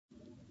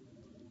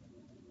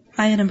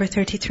Ayah number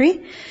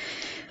 33.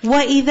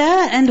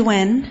 وَإِذَا and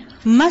when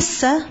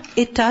massa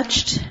it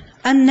touched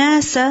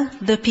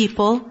النَّاسَ the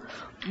people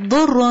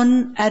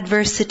ضُرٌّ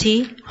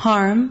adversity,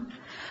 harm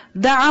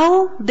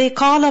دعوا they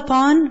call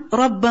upon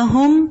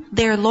رَبَّهُمْ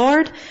their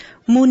Lord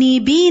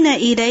مُنِيبِينَ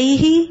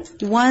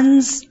إِلَيْهِ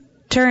ones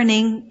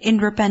turning in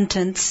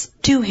repentance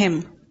to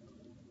Him.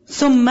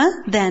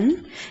 ثُمَّ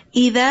then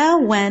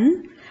إِذَا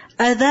when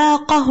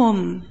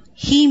أَذَاقَهُمْ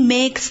He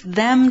makes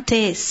them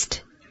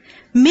taste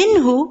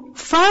minhu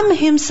from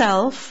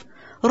Himself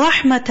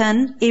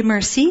rahmatan a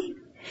mercy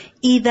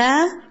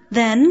إِذَا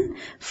then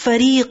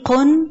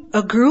fariqun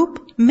a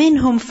group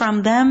minhum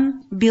from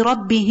them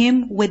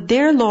birabbihim with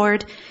their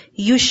Lord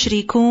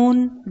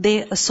yushrikun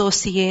they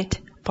associate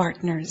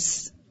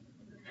partners.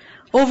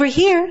 Over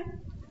here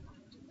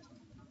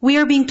we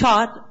are being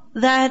taught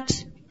that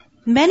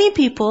many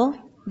people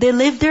they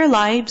live their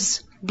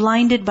lives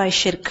blinded by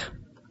shirk.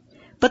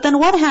 But then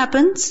what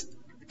happens?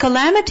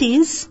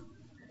 Calamities,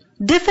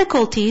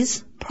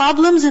 difficulties,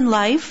 problems in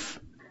life,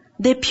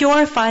 they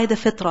purify the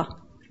fitrah.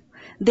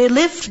 They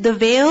lift the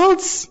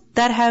veils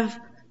that have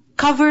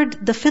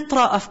covered the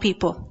fitrah of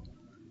people.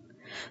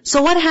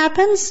 So what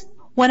happens?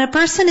 When a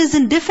person is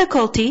in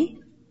difficulty,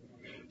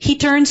 he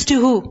turns to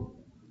who?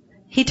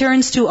 He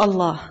turns to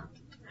Allah.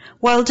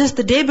 While just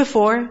the day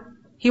before,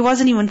 he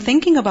wasn't even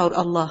thinking about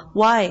Allah.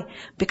 Why?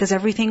 Because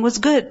everything was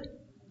good.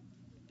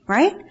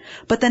 Right?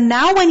 But then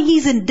now when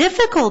he's in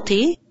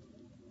difficulty,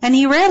 and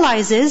he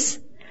realizes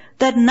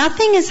that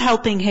nothing is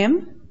helping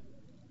him,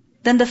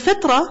 then the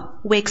fitrah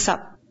wakes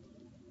up.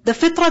 The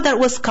fitrah that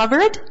was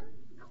covered,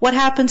 what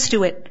happens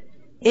to it?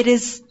 It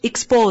is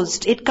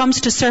exposed. It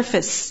comes to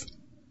surface.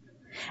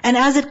 And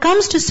as it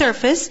comes to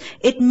surface,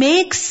 it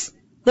makes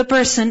the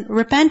person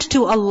repent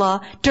to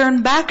Allah,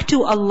 turn back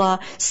to Allah,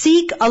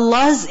 seek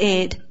Allah's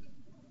aid.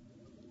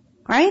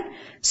 Right?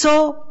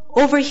 So,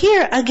 over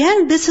here,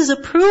 again, this is a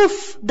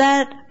proof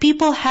that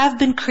people have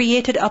been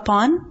created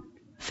upon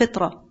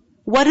fitrah.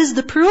 What is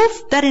the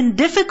proof? That in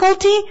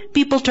difficulty,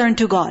 people turn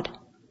to God.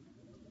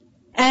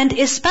 And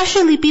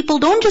especially people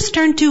don't just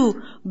turn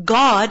to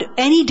God,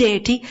 any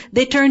deity,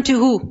 they turn to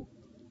who?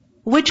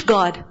 Which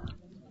God?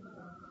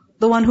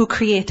 The one who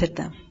created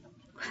them.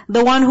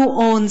 The one who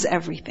owns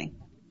everything.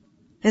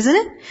 Isn't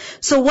it?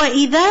 So,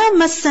 وَإِذَا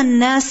مَسَّ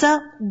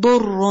النَّاسَ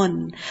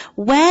ضُرٌّ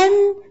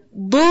when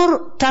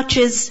dur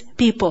touches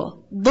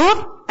people.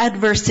 Dur,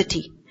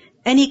 adversity.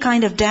 Any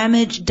kind of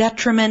damage,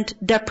 detriment,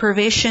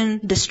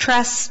 deprivation,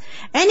 distress,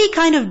 any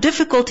kind of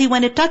difficulty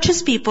when it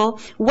touches people,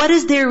 what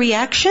is their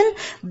reaction?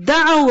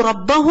 دَعَوْا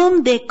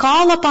رَبَّهُمْ they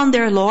call upon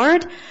their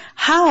Lord.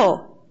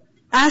 How?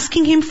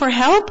 Asking Him for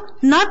help?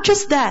 Not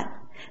just that.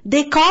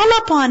 They call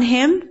upon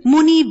Him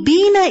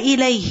مُنِيبِينَ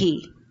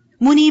إِلَيْهِ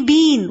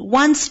Munibeen,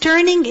 once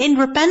turning in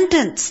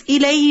repentance,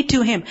 ilayhi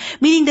to Him.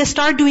 Meaning they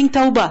start doing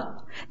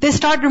tawbah. They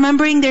start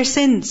remembering their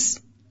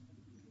sins.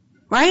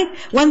 Right?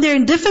 When they're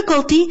in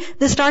difficulty,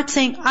 they start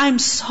saying, I'm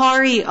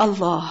sorry,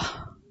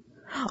 Allah.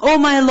 Oh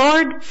my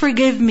Lord,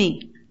 forgive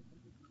me.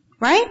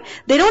 Right?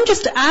 They don't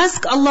just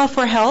ask Allah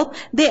for help,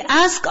 they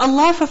ask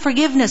Allah for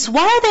forgiveness.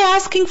 Why are they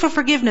asking for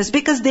forgiveness?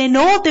 Because they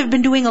know they've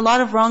been doing a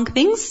lot of wrong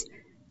things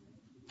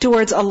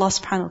towards Allah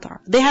subhanahu wa ta'ala.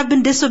 They have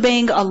been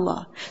disobeying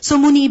Allah. So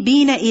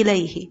munibina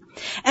ilayhi.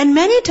 And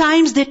many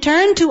times they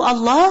turn to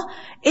Allah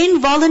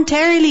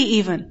involuntarily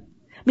even.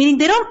 Meaning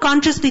they don't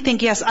consciously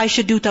think, yes, I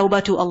should do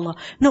tawbah to Allah.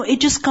 No, it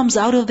just comes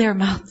out of their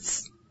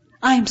mouths.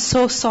 I'm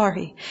so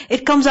sorry.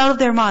 It comes out of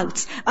their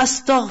mouths.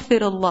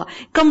 Astaghfirullah.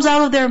 It comes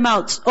out of their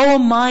mouths. Oh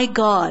my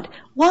God.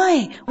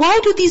 Why? Why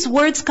do these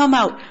words come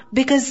out?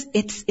 Because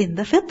it's in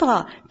the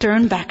fitrah.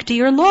 Turn back to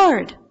your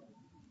Lord.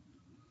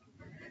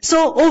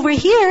 So over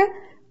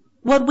here,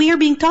 what we are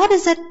being taught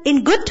is that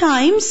in good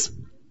times,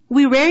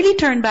 we rarely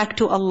turn back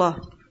to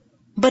Allah.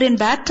 But in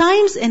bad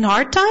times, in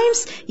hard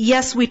times,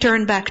 yes, we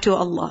turn back to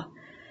Allah.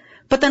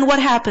 But then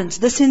what happens?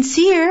 The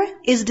sincere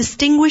is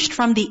distinguished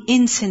from the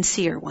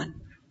insincere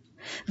one.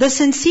 The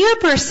sincere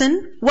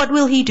person, what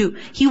will he do?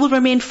 He will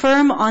remain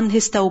firm on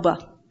his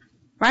tawbah.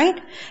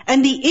 Right?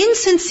 And the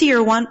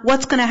insincere one,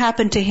 what's going to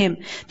happen to him?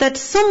 That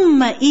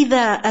ثُمَّ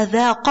إِذَا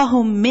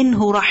أَذَاقَهُم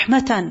مِّنْهُ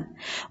رَحْمَةً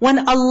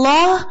when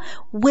Allah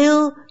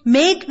will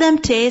make them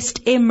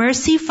taste a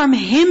mercy from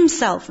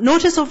Himself.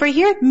 Notice over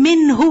here,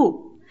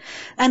 minhu.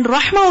 And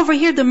rahmah over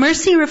here, the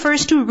mercy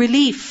refers to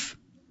relief.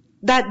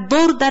 That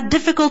dur, that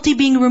difficulty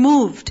being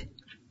removed.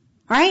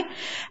 Right?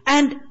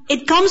 And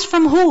it comes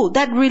from who?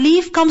 That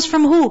relief comes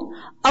from who?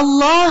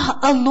 Allah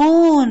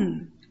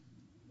alone.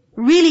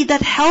 Really,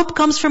 that help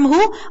comes from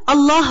who?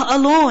 Allah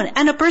alone.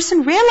 And a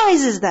person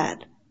realizes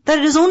that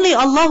it is only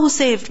Allah who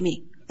saved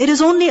me. It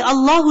is only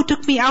Allah who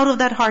took me out of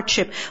that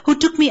hardship, who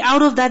took me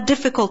out of that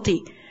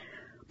difficulty.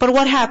 But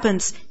what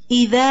happens?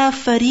 إِذَا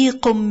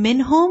فَرِيقٌ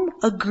مِّنْهُمْ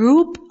a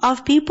group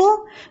of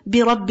people,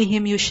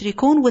 بِرَبِّهِمْ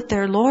يُشْرِكُونَ with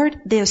their Lord,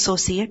 they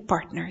associate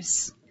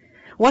partners.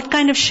 What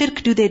kind of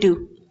shirk do they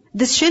do?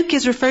 This shirk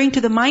is referring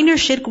to the minor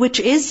shirk, which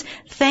is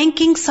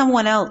thanking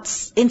someone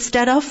else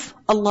instead of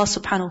Allah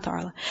subhanahu wa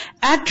ta'ala.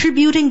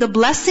 Attributing the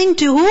blessing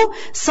to who?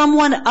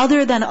 Someone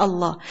other than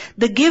Allah.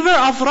 The giver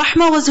of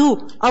rahmah was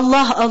who?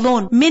 Allah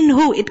alone.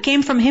 Minhu, it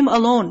came from Him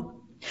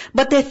alone.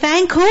 But they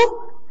thank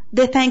who?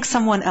 They thank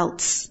someone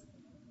else.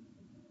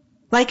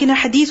 Like in a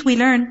hadith we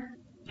learn,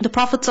 the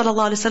Prophet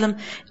ﷺ,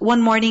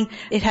 one morning,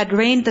 it had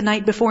rained the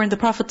night before, and the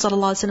Prophet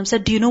ﷺ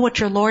said, do you know what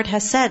your Lord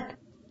has said?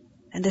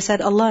 And they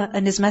said, Allah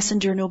and His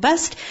Messenger know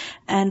best.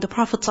 And the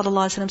Prophet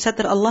ﷺ said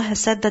that Allah has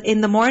said that in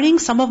the morning,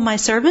 some of my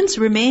servants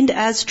remained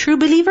as true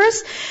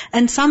believers,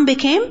 and some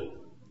became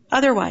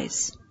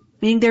otherwise.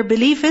 Meaning their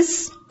belief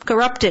is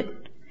corrupted.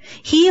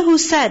 He who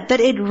said that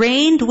it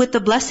rained with the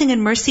blessing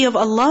and mercy of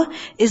Allah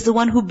is the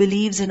one who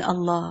believes in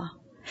Allah.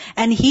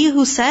 And he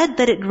who said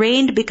that it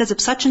rained because of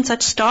such and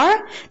such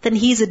star, then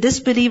he is a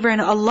disbeliever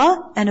in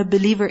Allah and a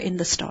believer in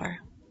the star.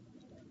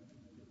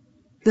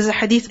 There's a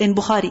hadith in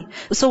Bukhari.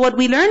 So what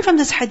we learn from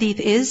this hadith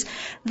is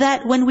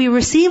that when we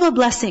receive a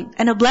blessing,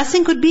 and a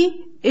blessing could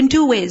be in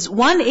two ways.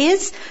 One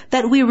is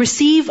that we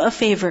receive a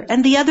favor,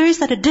 and the other is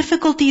that a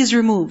difficulty is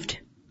removed.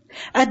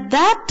 At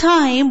that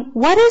time,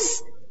 what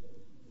is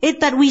it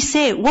that we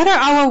say? What are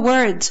our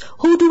words?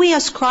 Who do we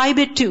ascribe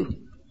it to?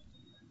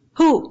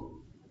 Who?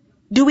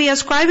 Do we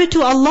ascribe it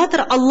to Allah,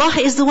 that Allah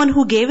is the one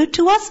who gave it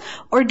to us?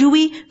 Or do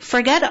we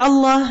forget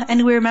Allah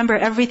and we remember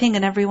everything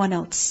and everyone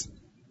else?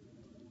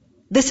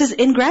 This is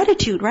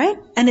ingratitude, right?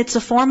 And it's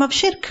a form of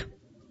shirk.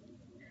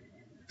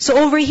 So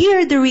over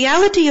here, the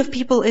reality of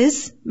people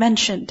is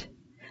mentioned.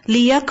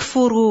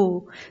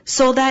 لِيَكْفُرُوا,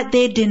 so that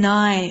they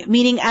deny.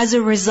 Meaning as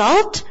a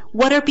result,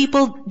 what are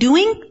people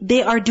doing?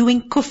 They are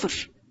doing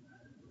kufr.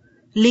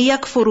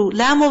 لِيَكْفُرُوا.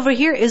 Lam over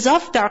here is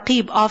of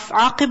ta'qib, of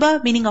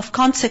aqiba, meaning of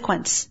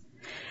consequence.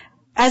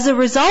 As a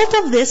result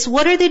of this,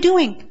 what are they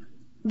doing?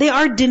 They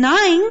are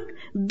denying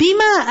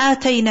bima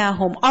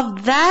ataynahum,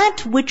 of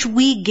that which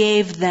we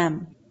gave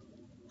them.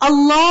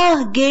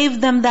 Allah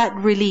gave them that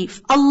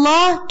relief.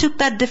 Allah took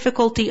that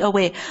difficulty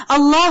away.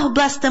 Allah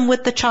blessed them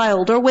with the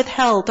child, or with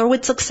health, or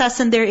with success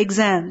in their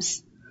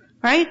exams.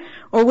 Right?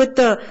 Or with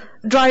the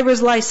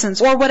driver's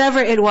license, or whatever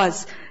it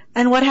was.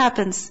 And what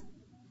happens?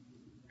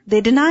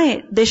 They deny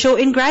it. They show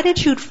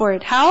ingratitude for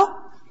it. How?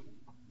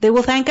 They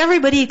will thank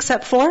everybody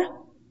except for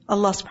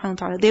Allah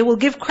subhanahu wa ta'ala. They will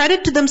give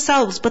credit to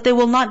themselves, but they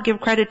will not give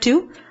credit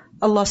to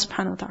Allah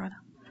subhanahu wa ta'ala.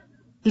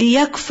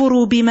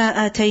 لِيَكْفُرُوا بِمَا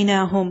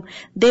آتَيْنَاهُمْ.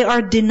 They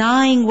are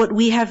denying what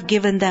we have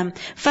given them.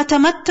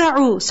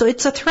 فَتَمَتَّعُوا. So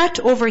it's a threat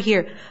over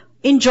here.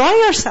 Enjoy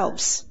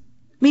yourselves.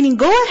 Meaning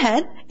go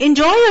ahead,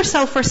 enjoy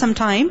yourself for some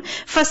time.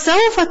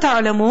 فَسَوْفَ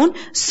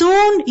تَعْلَمُونَ.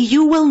 Soon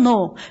you will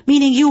know.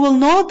 Meaning you will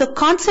know the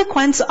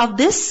consequence of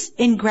this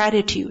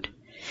ingratitude.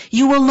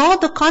 You will know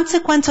the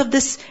consequence of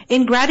this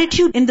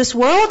ingratitude in this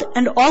world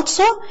and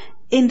also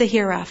in the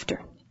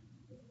hereafter.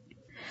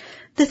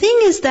 The thing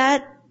is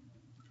that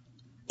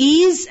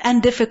ease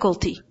and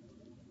difficulty,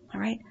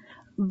 alright,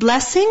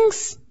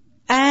 blessings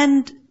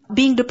and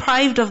being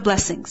deprived of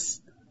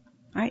blessings,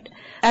 right?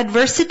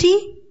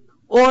 Adversity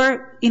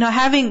or,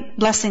 having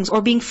blessings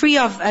or being free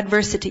of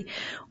adversity,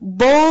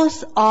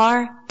 both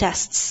are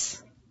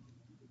tests,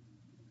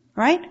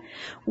 right?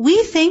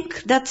 We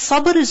think that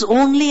sabr is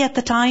only at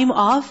the time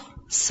of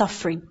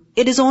suffering.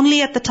 It is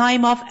only at the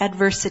time of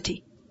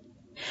adversity.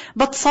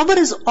 But sabr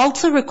is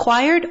also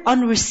required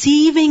on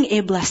receiving a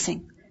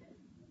blessing.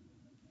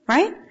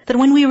 Right? That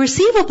when we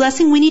receive a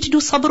blessing, we need to do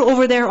sabr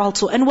over there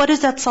also. And what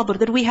is that sabr?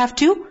 That we have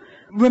to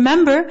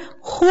remember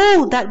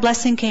who that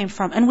blessing came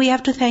from. And we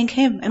have to thank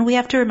Him. And we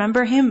have to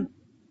remember Him.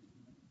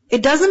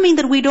 It doesn't mean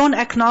that we don't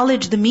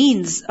acknowledge the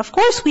means. Of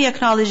course we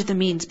acknowledge the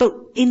means. But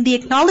in the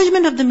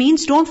acknowledgement of the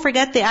means, don't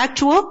forget the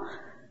actual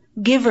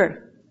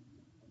giver.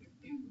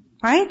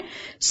 Right?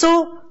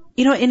 So,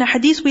 in a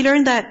hadith we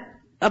learned that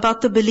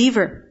about the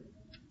believer.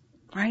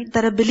 Right?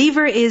 That a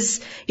believer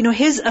is,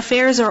 his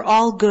affairs are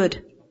all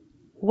good.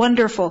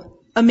 Wonderful.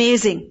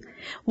 Amazing.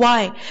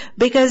 Why?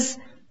 Because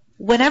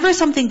whenever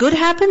something good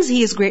happens,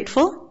 he is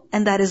grateful,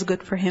 and that is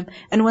good for him.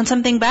 And when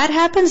something bad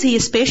happens, he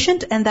is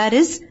patient, and that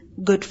is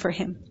good for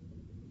him.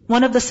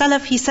 One of the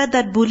Salaf, he said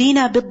that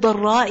بُلِينَا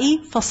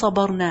بِالضَّرَّاءِ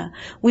فَصَبَرْنَا.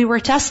 We were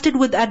tested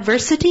with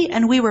adversity,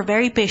 and we were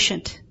very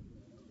patient.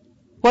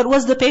 What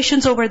was the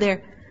patience over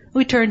there?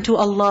 We turned to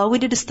Allah, we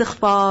did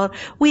istighfar,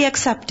 we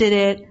accepted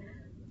it.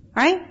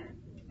 Right?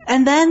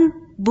 And then,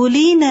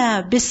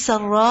 بُلِينَا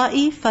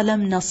بِالسَّرَّاءِ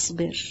فَلَمْ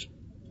نَصْبِرْ.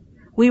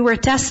 We were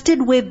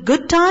tested with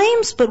good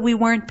times, but we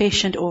weren't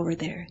patient over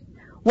there.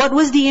 What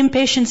was the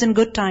impatience in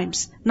good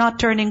times? Not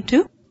turning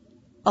to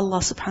Allah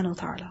subhanahu wa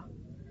ta'ala.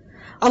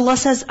 Allah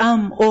says,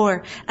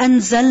 or,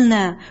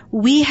 أَنزَلْنَا.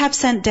 We have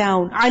sent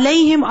down,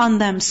 عَلَيْهِمْ on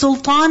them,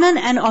 sultanan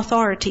and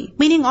authority.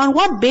 Meaning on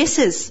what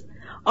basis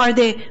are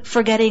they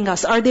forgetting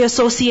us? Are they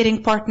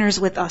associating partners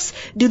with us?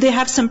 Do they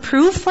have some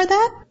proof for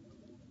that?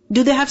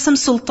 Do they have some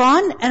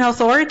sultan and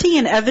authority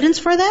and evidence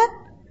for that?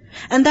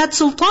 And that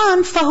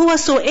sultan, فَهُوَ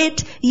so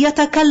it,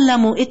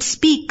 يَتَكَلَّمُ, it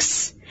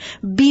speaks.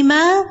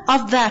 Bima,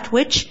 of that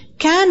which,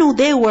 كانوا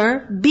they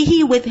were,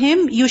 bihi with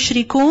him,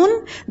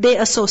 yushrikun, they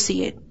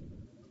associate.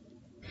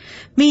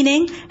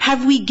 Meaning,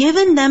 have we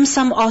given them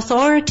some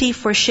authority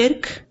for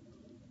shirk?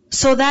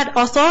 So that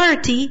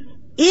authority,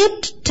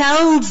 it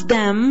tells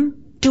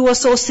them to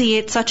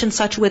associate such and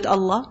such with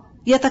Allah.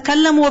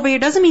 يَتَكَلَّمُ over here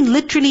doesn't mean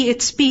literally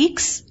it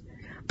speaks,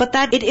 but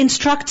that it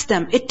instructs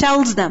them, it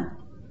tells them.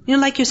 You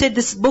know, like you said,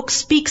 this book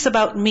speaks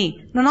about me.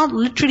 No, not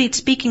literally it's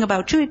speaking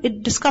about you,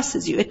 it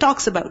discusses you, it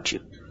talks about you.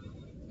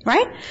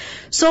 Right?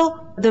 So,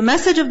 the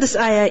message of this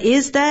ayah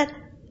is that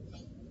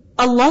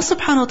Allah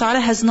subhanahu wa ta'ala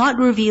has not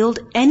revealed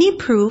any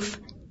proof,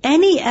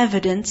 any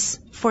evidence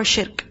for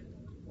shirk.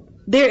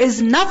 There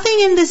is nothing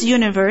in this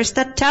universe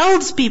that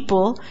tells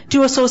people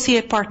to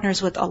associate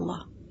partners with Allah.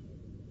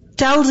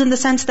 Tells in the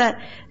sense that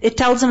it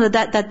tells them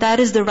that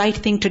is the right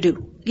thing to do.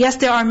 Yes,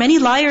 there are many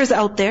liars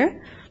out there,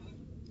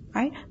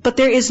 right? But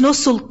there is no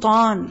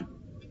sultan.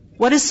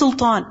 What is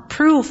sultan?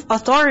 Proof,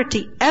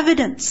 authority,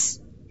 evidence,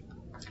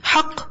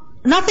 haqq.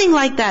 Nothing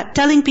like that,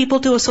 telling people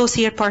to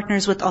associate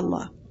partners with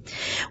Allah.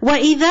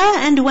 وَإِذَا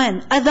and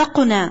when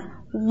أَذَقْنَا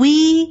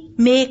we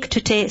make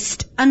to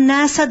taste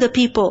النَّاسَ the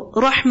people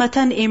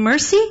رَحْمَةً a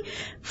mercy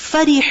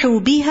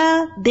فَرِحُوا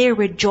بِهَا they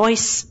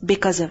rejoice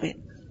because of it.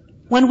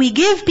 When we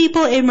give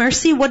people a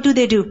mercy, what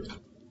do?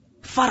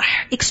 Farh,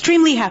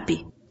 extremely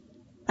happy.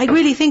 Like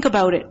really think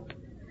about it.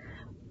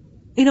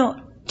 You know,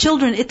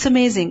 children, it's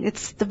amazing.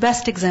 It's the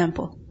best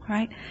example,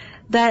 right?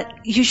 That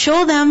you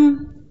show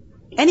them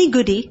any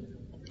goodie,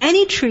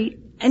 any treat,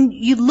 and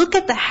you look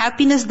at the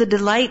happiness, the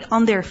delight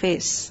on their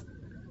face.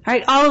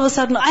 Right? All of a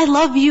sudden, I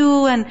love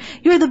you and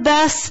you're the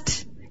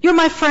best. You're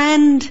my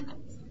friend.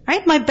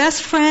 Right? My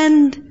best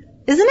friend.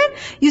 Isn't it?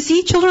 You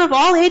see children of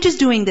all ages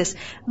doing this.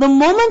 The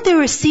moment they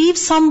receive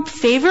some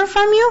favor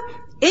from you,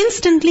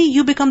 instantly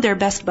you become their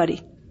best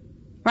buddy.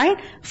 Right?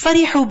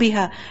 فَرِحُوا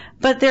بِهَا.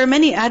 But there are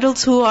many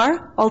adults who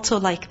are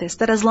also like this.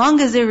 That as long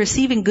as they're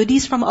receiving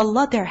goodies from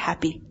Allah, they're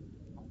happy.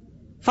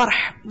 Farh,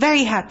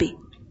 very happy.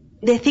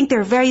 They think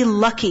they're very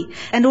lucky.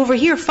 And over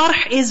here,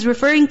 farh is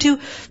referring to,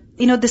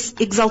 this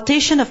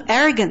exaltation of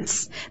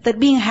arrogance. That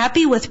being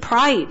happy with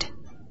pride.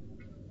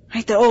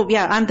 Right? That, oh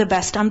yeah, I'm the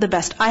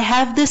best. I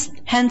have this,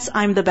 hence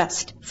I'm the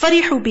best.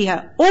 فَرِحُوا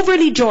بِهَا.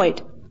 Overly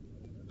joyed.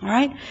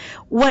 Alright?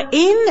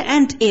 وَإِن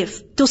and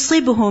if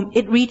تُصِبْهُمْ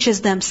it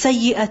reaches them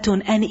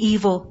سَيِّئَةٌ an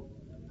evil.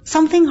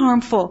 Something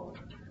harmful.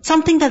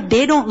 Something that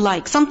they don't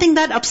like. Something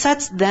that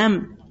upsets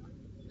them.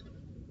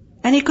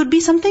 And it could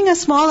be something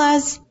as small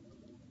as,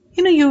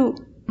 you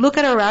look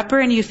at a wrapper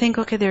and you think,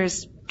 okay,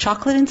 there's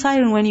chocolate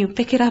inside, and when you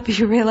pick it up,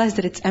 you realize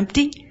that it's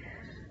empty.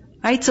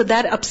 Right? So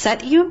that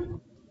upset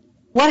you.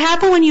 What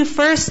happened when you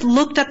first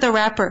looked at the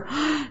wrapper?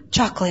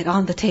 Chocolate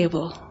on the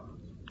table.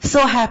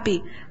 So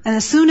happy. And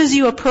as soon as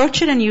you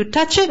approach it and you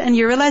touch it and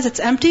you realize it's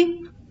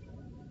empty,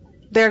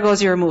 there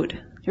goes your mood.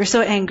 You're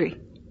so angry.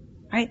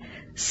 Right?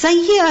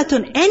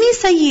 Sayyi'atun, any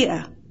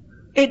sayyi'ah.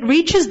 It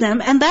reaches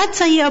them, and that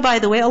sayyi'ah, by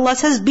the way, Allah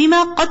says,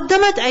 بِمَا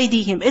قَدَّمَتْ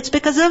أَيْدِيهِمْ. It's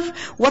because of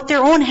what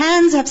their own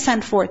hands have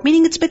sent forth.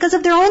 Meaning it's because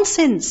of their own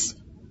sins.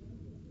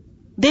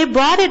 They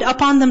brought it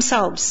upon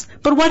themselves.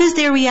 But what is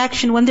their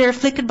reaction when they're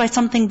afflicted by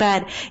something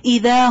bad?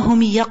 إِذَا هُمْ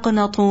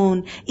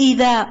يَقْنَطُونَ.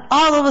 إِذَا,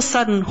 all of a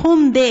sudden,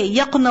 hum they,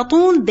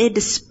 يَقْنَطُونَ, they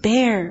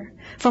despair.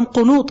 From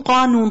qunut,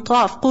 qanun,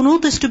 taf.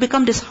 Qunut is to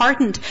become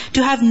disheartened,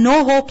 to have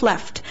no hope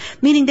left.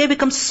 Meaning they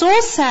become so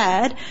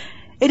sad,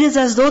 it is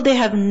as though they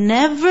have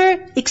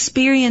never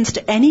experienced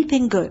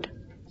anything good.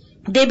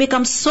 They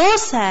become so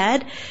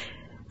sad,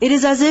 it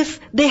is as if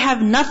they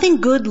have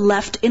nothing good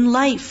left in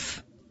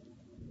life.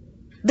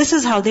 This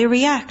is how they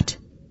react.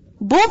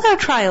 Both are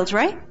trials,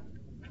 right?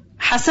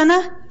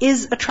 Hasana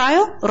is a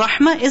trial,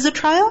 Rahmah is a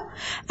trial,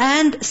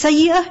 and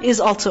Sayyi'ah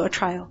is also a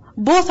trial.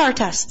 Both are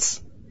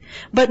tests.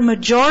 But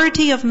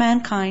majority of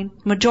mankind,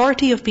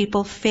 majority of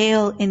people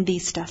fail in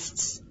these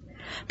tests.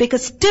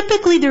 Because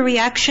typically the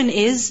reaction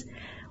is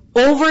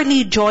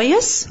overly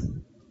joyous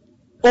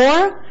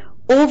or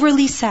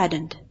overly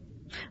saddened.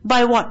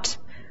 By what?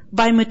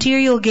 By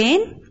material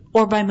gain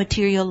or by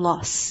material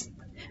loss.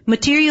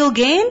 Material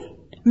gain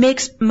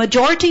makes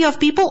majority of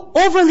people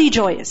overly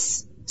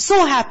joyous,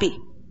 so happy,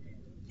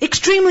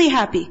 extremely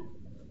happy.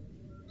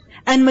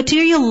 And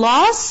material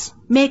loss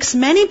makes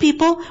many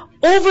people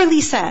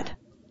overly sad,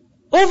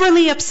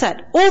 overly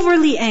upset,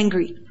 overly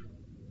angry.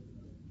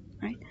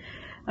 Right?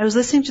 I was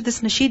listening to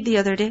this nasheed the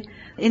other day.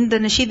 In the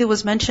nasheed it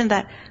was mentioned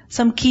that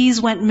some keys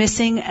went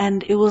missing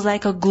and it was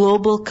like a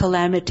global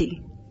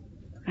calamity.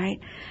 Right?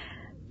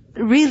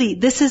 Really,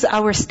 this is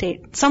our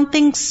state.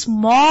 Something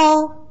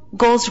small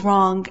goes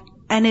wrong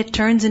and it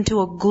turns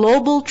into a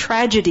global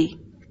tragedy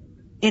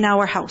in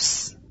our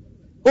house.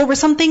 Over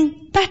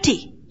something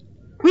petty.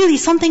 Really,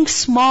 something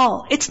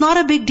small. It's not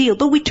a big deal,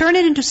 but we turn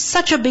it into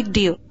such a big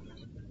deal.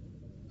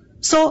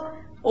 So,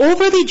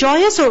 overly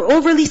joyous or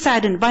overly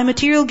saddened by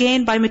material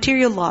gain, by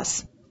material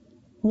loss.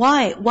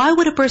 Why? Why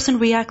would a person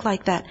react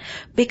like that?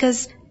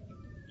 Because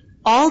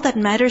all that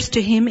matters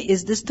to him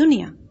is this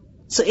dunya.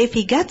 So if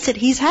he gets it,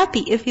 he's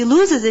happy. If he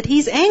loses it,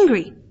 he's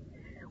angry.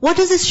 What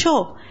does this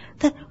show?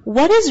 That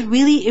what is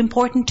really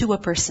important to a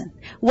person?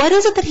 What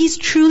is it that he's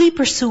truly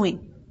pursuing?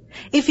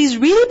 If he's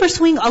really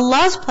pursuing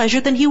Allah's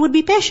pleasure, then he would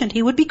be patient.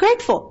 He would be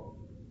grateful.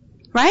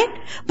 Right?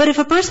 But if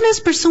a person is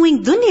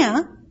pursuing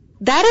dunya,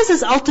 that is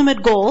his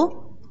ultimate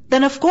goal,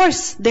 then of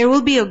course there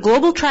will be a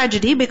global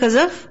tragedy because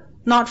of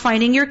not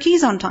finding your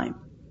keys on time.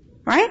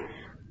 Right?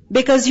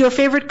 Because your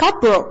favorite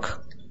cup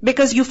broke.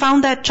 Because you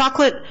found that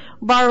chocolate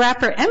bar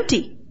wrapper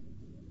empty.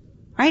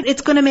 Right?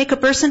 It's going to make a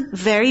person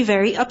very,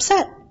 very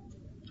upset.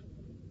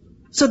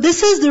 So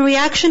this is the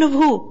reaction of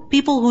who?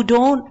 People who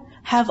don't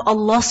have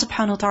Allah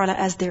subhanahu wa ta'ala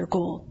as their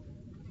goal.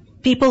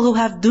 People who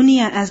have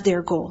dunya as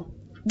their goal.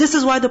 This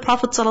is why the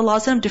Prophet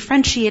ﷺ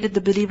differentiated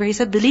the believer. He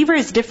said, believer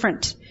is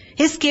different.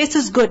 His case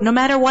is good no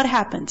matter what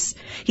happens.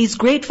 He's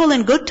grateful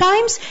in good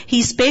times.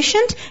 He's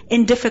patient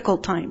in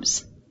difficult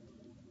times.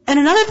 And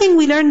another thing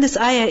we learn in this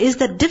ayah is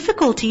that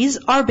difficulties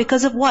are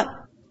because of what?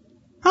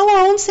 Our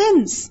own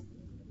sins.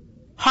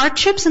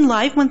 Hardships in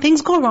life, when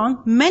things go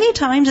wrong, many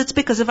times it's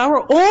because of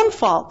our own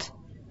fault.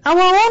 Our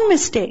own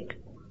mistake.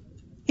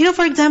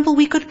 For example,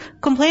 we could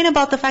complain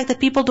about the fact that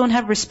people don't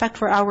have respect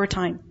for our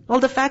time. Well,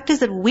 the fact is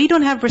that we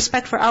don't have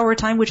respect for our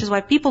time, which is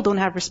why people don't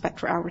have respect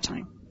for our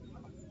time.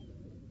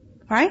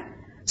 Right?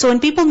 So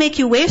when people make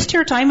you waste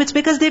your time, it's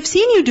because they've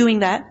seen you doing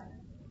that.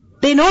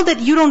 They know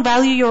that you don't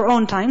value your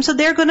own time, so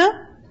they're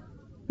gonna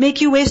make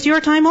you waste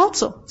your time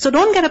also. So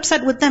don't get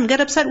upset with them, get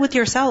upset with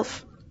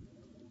yourself.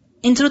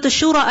 In Surah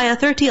Ash-Shura, ayah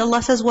 30,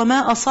 Allah says,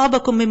 وَمَا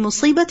أَصَابَكُم مِّن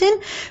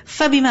مُّصِيبَةٍ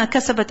فَبِمَا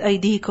كَسَبَتْ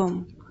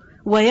أَيْدِيكُمْ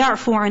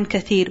وَيَعْفُو عَنْ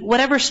كَثِيرٍ.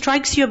 Whatever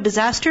strikes you of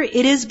disaster,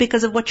 it is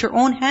because of what your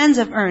own hands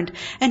have earned.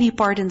 And He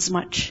pardons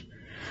much.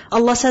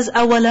 Allah says,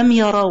 أَوَلَمْ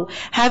يَرَوْا.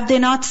 Have they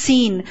not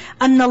seen,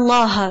 أَنَّ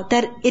اللَّهَ,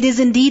 that it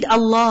is indeed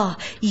Allah,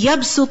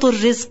 يَبْسُطُ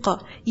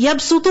الرِّزْقَ.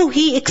 يَبْسُطُ,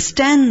 He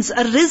extends,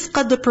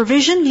 الرِّزْقَ, the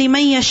provision,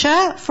 لِمَنْ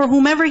يَشَاء, for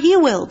whomever He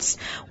wills.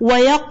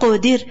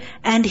 وَيَقْدِرْ,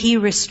 and He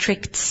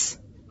restricts.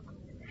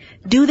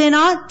 Do they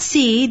not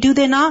see, do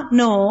they not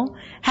know,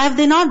 have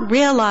they not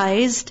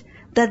realized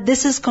that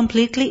this is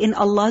completely in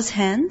Allah's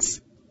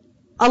hands?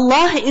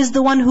 Allah is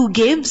the one who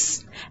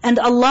gives, and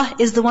Allah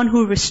is the one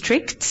who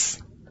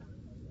restricts.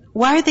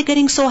 Why are they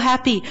getting so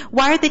happy?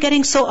 Why are they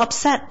getting so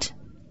upset?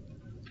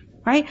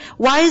 Right?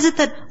 Why is it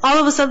that all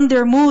of a sudden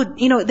their mood,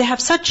 they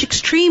have such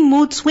extreme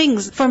mood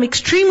swings, from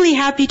extremely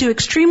happy to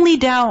extremely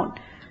down,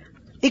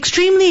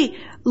 extremely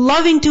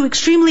loving to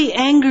extremely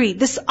angry,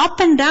 this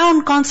up and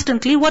down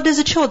constantly? What does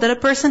it show? That a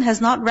person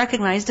has not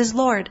recognized his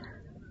Lord.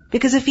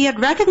 Because if he had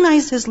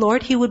recognized his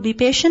Lord, he would be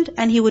patient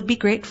and he would be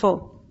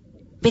grateful.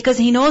 Because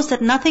he knows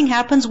that nothing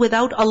happens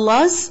without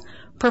Allah's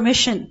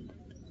permission.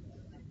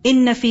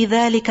 إِنَّ فِي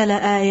ذَلِكَ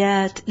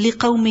لَآيَاتٍ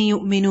لِقَوْمٍ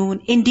يُؤْمِنُونَ.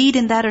 Indeed,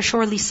 in that are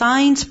surely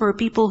signs for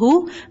people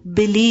who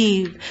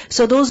believe.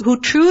 So those who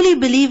truly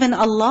believe in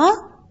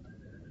Allah,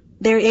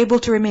 they're able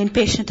to remain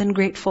patient and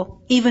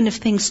grateful, even if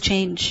things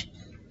change.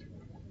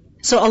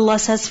 So Allah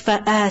says,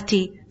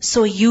 فَآتِ.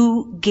 So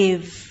you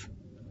give.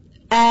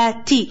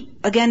 Ati.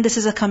 Again, this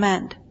is a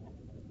command.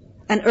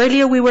 And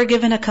earlier we were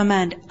given a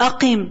command.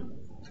 Aqim.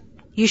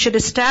 You should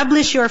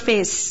establish your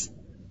face.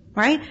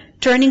 Right?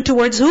 Turning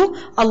towards who?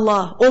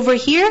 Allah. Over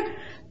here,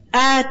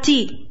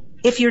 Ati.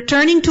 If you're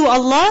turning to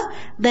Allah,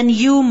 then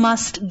you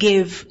must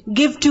give.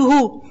 Give to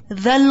who?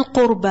 Dhal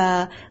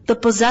qurba. The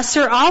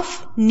possessor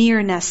of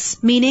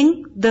nearness.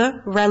 Meaning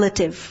the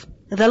relative.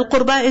 Dhal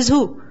qurba is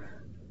who?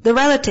 The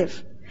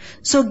relative.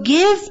 So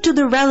give to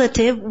the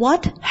relative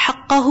what?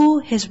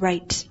 Haqqahu, his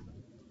right.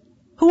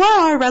 Who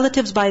are our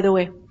relatives, by the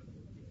way?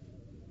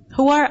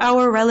 Who are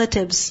our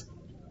relatives?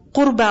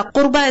 Qurba.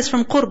 Qurba is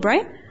from qurb,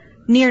 right?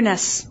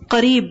 Nearness.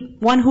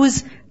 Qareeb. One who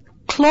is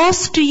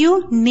close to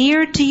you,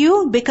 near to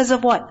you, because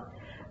of what?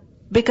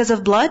 Because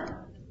of blood?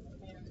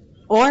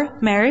 Or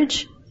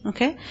marriage?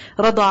 Okay?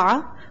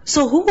 Rada'a.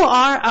 So who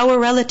are our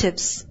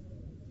relatives?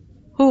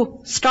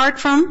 Who? Start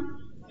from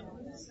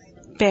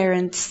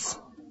parents.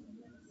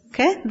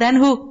 Okay? Then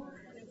who?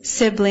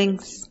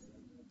 Siblings.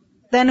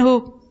 Then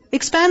who?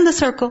 Expand the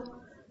circle.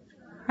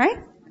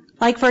 Right?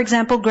 Like for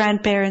example,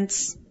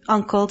 grandparents,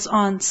 uncles,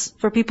 aunts.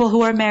 For people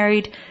who are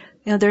married,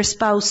 their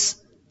spouse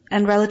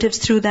and relatives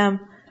through them.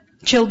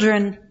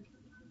 Children.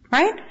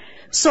 Right?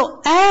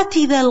 So, آتِ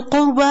ذَا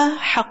الْقُرْبَى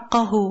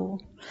حَقَّهُ.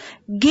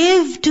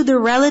 Give to the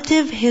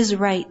relative his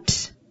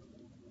right.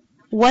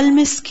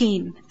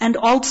 وَالْمِسْكِينَ. And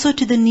also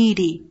to the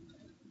needy.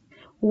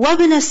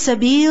 وَابْنَ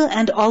السَّبِيلِ.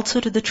 And also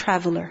to the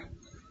traveler.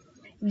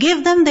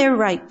 Give them their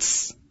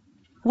rights.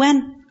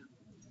 When?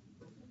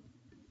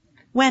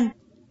 When?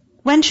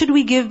 When should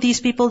we give these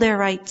people their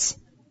rights?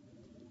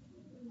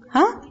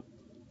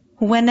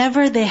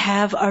 Whenever they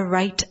have a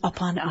right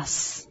upon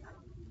us.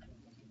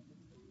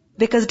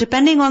 Because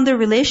depending on the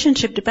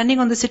relationship, depending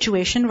on the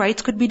situation,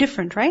 rights could be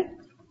different, right?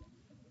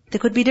 They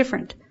could be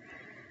different.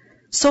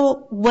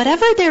 So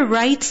whatever their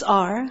rights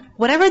are,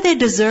 whatever they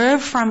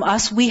deserve from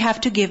us, we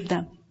have to give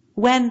them.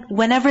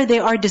 Whenever they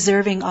are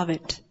deserving of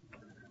it.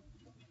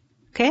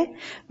 Okay?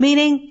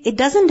 Meaning, it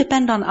doesn't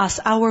depend on us,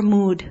 our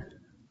mood,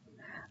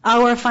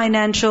 our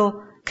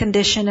financial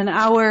condition, and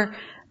our,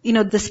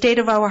 the state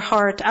of our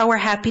heart, our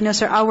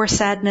happiness or our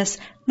sadness.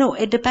 No,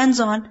 it depends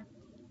on,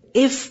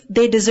 if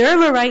they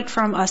deserve a right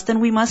from us, then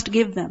we must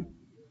give them.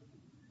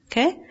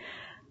 Okay?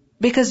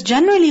 Because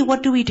generally,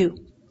 what do?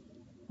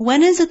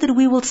 When is it that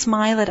we will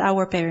smile at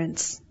our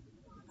parents?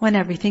 When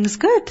everything's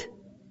good.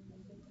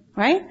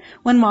 Right?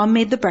 When mom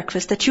made the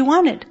breakfast that you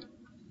wanted.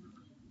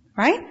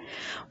 Right?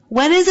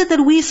 When is it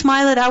that we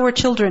smile at our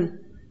children?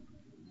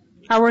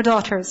 Our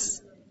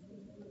daughters?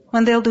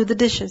 When they'll do the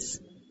dishes.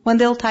 When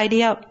they'll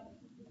tidy up.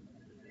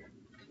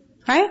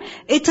 Right?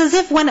 It's as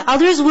if when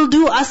others will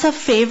do us a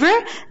favor,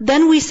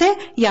 then we say,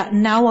 yeah,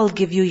 now I'll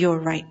give you your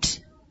right.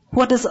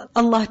 What does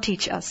Allah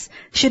teach us?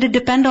 Should it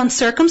depend on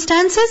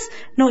circumstances?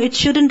 No, it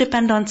shouldn't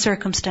depend on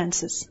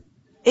circumstances.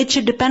 It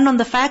should depend on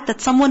the fact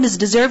that someone is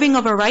deserving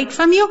of a right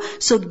from you,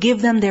 so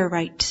give them their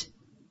right.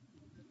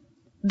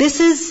 This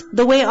is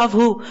the way of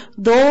who?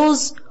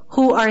 Those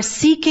who are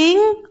seeking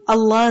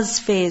Allah's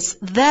face.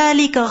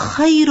 ذَلِكَ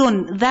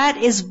خَيْرٌ. That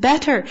is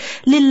better.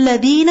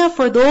 لِلَّذِينَ.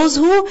 For those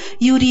who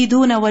يُرِيدُونَ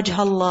وَجْهَ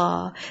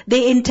اللَّهِ.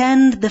 They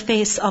intend the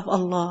face of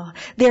Allah.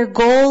 Their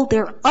goal,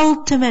 their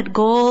ultimate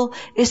goal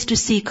is to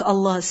seek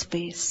Allah's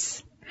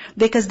face.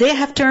 Because they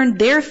have turned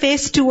their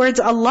face towards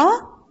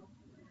Allah,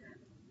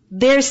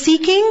 they're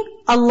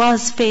seeking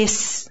Allah's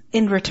face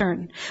in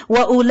return.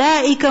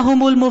 وَأُولَٰئِكَ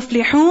هُمُ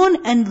الْمُفْلِحُونَ.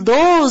 And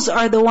those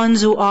are the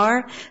ones who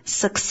are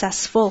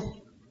successful.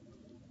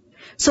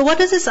 So what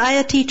does this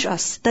ayah teach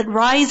us? That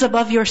rise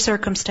above your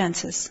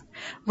circumstances.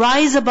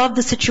 Rise above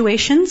the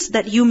situations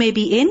that you may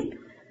be in.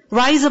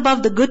 Rise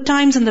above the good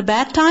times and the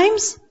bad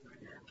times.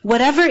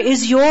 Whatever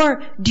is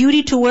your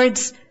duty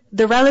towards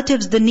the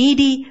relatives, the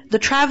needy, the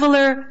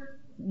traveler,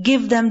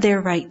 give them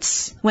their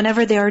rights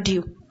whenever they are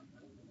due.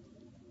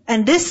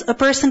 And this a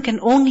person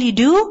can only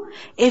do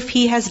if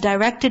he has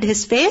directed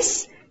his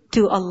face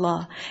to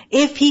Allah.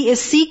 If he is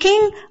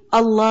seeking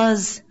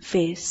Allah's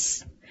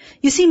face.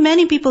 You see,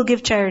 many people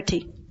give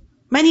charity.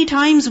 Many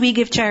times we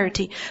give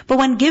charity. But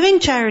when giving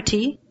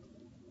charity,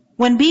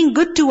 when being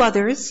good to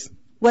others,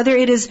 whether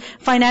it is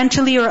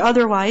financially or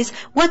otherwise,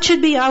 what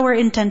should be our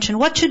intention?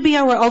 What should be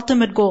our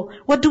ultimate goal?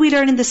 What do we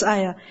learn in this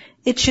ayah?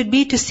 It should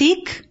be to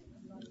seek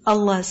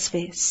Allah's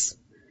face.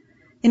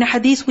 In a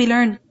hadith we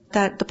learn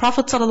that the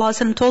Prophet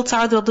ﷺ told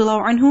Sa'ad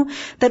radiallahu anhu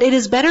that it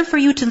is better for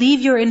you to leave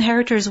your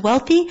inheritors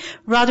wealthy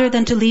rather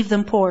than to leave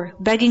them poor,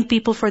 begging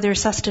people for their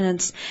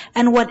sustenance.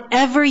 And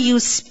whatever you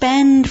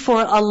spend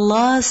for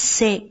Allah's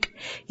sake,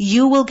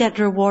 you will get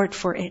reward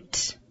for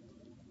it.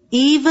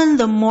 Even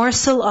the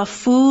morsel of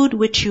food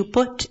which you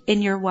put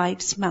in your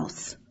wife's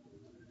mouth.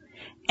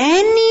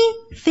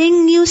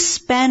 Anything you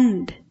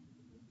spend,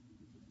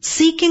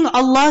 seeking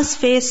Allah's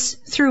face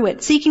through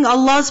it, seeking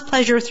Allah's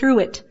pleasure through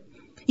it,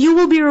 you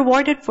will be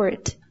rewarded for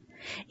it.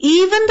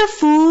 Even the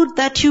food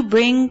that you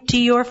bring to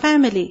your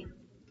family.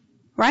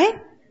 Right?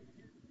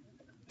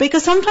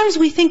 Because sometimes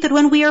we think that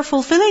when we are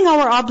fulfilling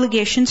our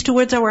obligations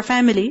towards our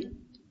family,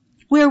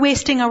 we are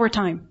wasting our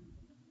time.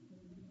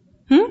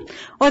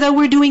 Or that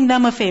we're doing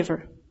them a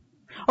favor.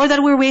 Or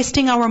that we're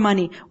wasting our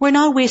money. We're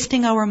not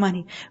wasting our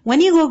money.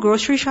 When you go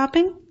grocery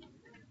shopping,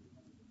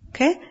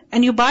 okay,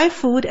 and you buy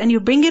food and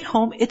you bring it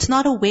home, it's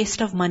not a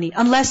waste of money.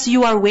 Unless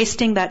you are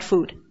wasting that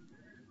food.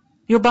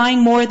 You're buying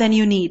more than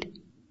you need.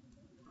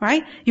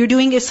 Right? You're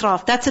doing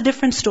israf. That's a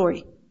different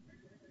story.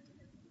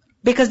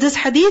 Because this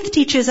hadith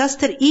teaches us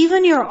that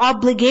even your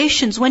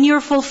obligations, when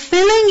you're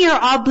fulfilling your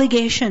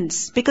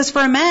obligations, because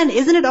for a man,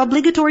 isn't it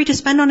obligatory to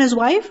spend on his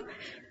wife?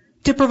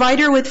 To provide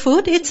her with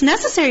food? It's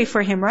necessary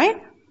for him, right?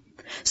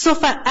 So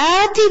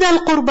فَآتِ ذَا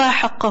الْقُرْبَى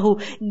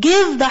حَقَّهُ.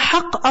 Give the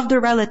haqq of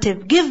the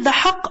relative. Give the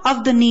haqq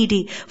of the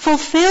needy.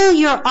 Fulfill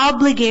your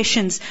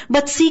obligations.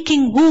 But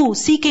seeking who?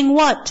 Seeking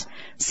what?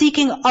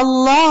 Seeking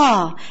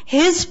Allah,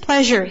 His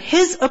pleasure,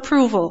 His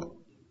approval.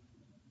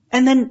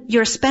 And then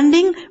your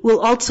spending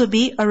will also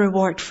be a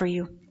reward for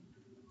you.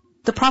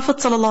 The Prophet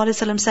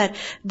ﷺ said,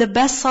 the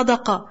best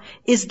sadaqah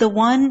is the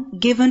one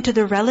given to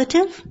the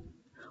relative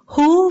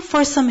who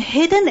for some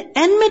hidden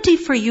enmity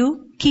for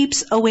you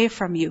keeps away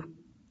from you.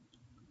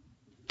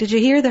 Did you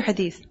hear the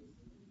hadith?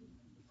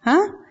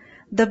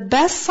 The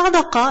best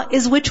sadaqah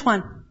is which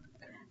one?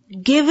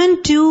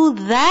 Given to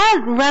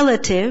that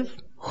relative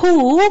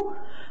who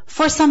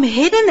for some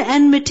hidden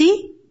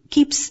enmity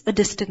keeps a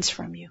distance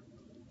from you.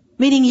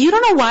 Meaning you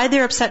don't know why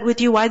they're upset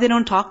with you, why they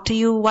don't talk to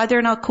you, why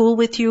they're not cool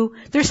with you.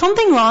 There's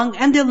something wrong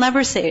and they'll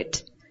never say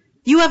it.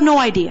 You have no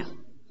idea.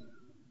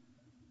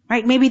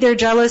 Right? Maybe they're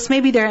jealous,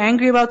 maybe they're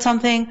angry about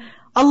something.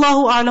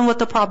 Allahu a'lam what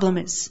the problem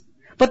is.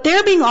 But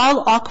they're being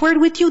all awkward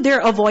with you, they're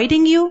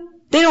avoiding you.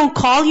 They don't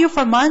call you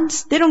for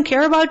months, they don't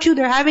care about you,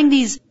 they're having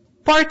these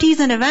parties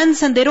and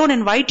events and they don't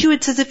invite you.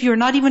 It's as if you're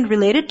not even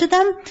related to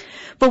them.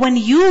 But when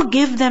you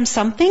give them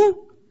something,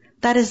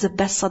 that is the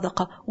best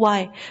sadaqah.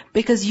 Why?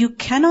 Because you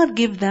cannot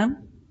give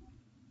them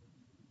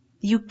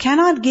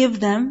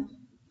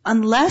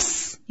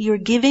unless you're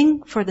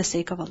giving for the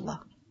sake of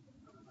Allah.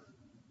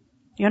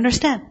 You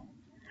understand?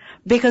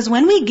 Because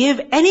when we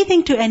give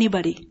anything to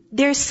anybody,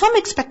 there's some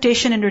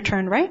expectation in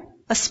return, right?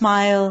 A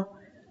smile,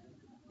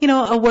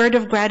 a word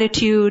of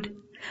gratitude,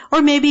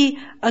 or maybe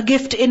a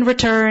gift in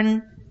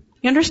return.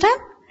 You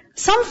understand?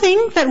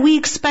 Something that we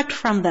expect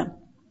from them.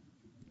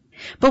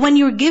 But when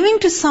you're giving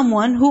to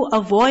someone who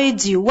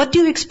avoids you, what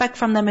do you expect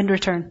from them in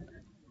return?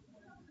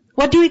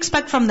 What do you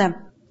expect from them?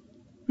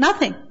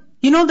 Nothing.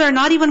 They're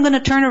not even going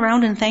to turn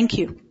around and thank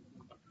you.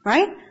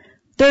 Right?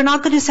 They're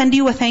not going to send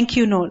you a thank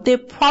you note. They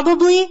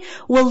probably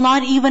will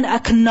not even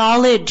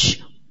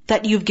acknowledge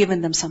that you've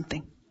given them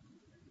something.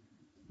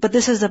 But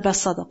this is the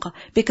best sadaqah.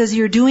 Because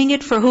you're doing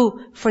it for who?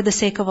 For the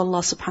sake of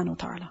Allah subhanahu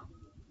wa ta'ala.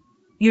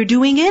 You're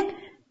doing it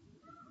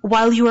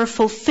while you are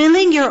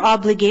fulfilling your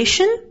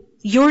obligation,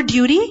 your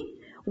duty.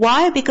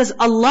 Why? Because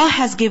Allah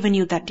has given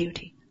you that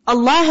duty.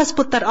 Allah has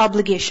put that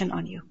obligation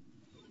on you.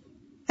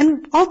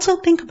 And also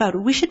think about it.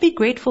 We should be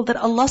grateful that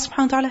Allah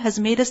subhanahu wa ta'ala has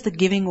made us the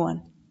giving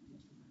one.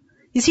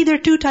 You see, there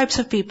are two types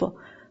of people.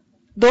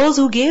 Those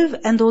who give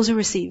and those who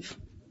receive.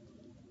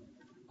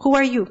 Who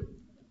are you?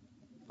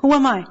 Who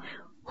am I?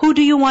 Who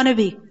do you want to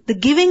be? The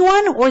giving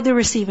one or the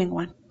receiving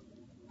one?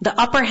 The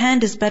upper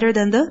hand is better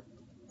than the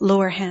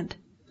lower hand.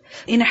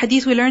 In a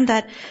hadith we learned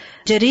that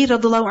Jarir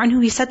radhiallahu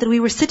anhu, he said that we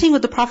were sitting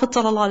with the Prophet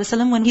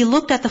ﷺ when he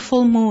looked at the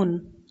full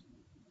moon.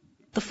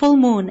 The full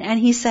moon. And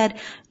he said,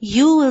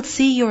 you will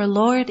see your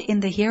Lord in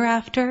the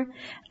hereafter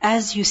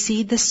as you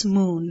see this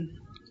moon,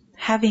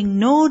 having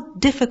no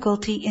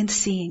difficulty in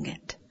seeing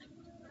it.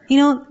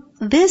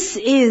 This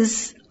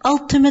is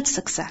ultimate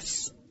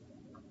success.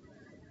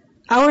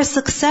 Our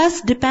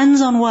success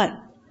depends on what?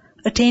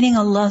 Attaining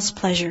Allah's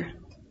pleasure.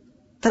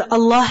 That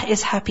Allah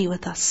is happy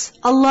with us.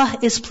 Allah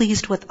is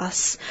pleased with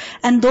us.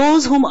 And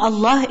those whom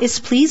Allah is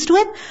pleased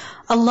with,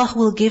 Allah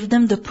will give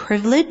them the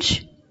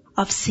privilege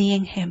of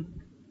seeing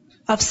Him,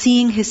 of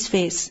seeing His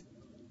face.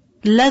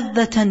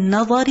 لَذَّةَ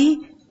النَّظَرِ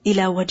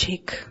إِلَى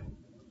وَجْهِكَ.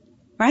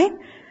 Right?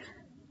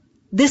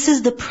 This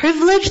is the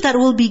privilege that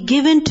will be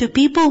given to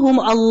people whom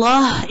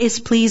Allah is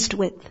pleased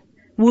with.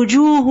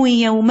 وُجُوهُ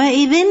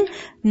يَوْمَئِذٍ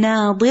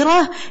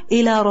نَاظِرَةٌ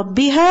إِلَى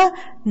رَبِّهَا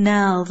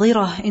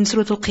نَاظِرَةٌ in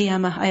Surah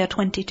Al-Qiyamah, ayah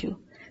 22.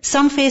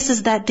 Some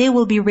faces that day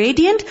will be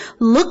radiant,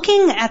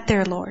 looking at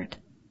their Lord.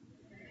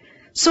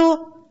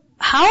 So,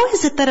 how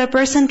is it that a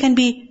person can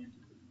be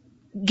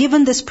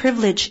given this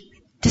privilege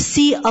to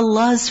see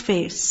Allah's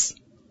face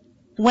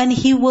when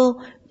he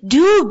will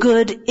do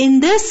good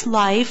in this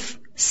life,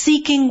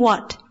 seeking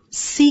what?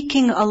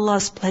 Seeking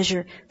Allah's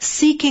pleasure,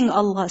 seeking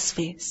Allah's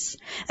face.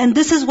 And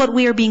this is what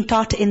we are being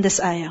taught in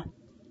this ayah.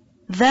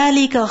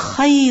 ذَلِكَ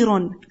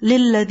خَيْرٌ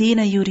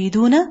لِلَّذِينَ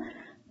يُرِيدُونَ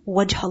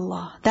وَجْهَ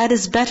اللَّهِ. That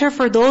is better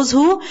for those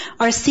who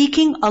are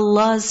seeking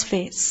Allah's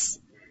face.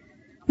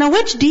 Now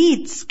which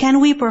deeds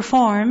can we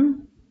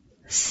perform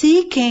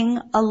seeking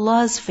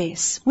Allah's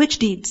face? Which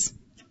deeds?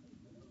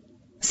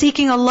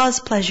 Seeking Allah's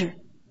pleasure.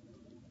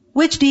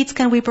 Which deeds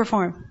can we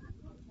perform?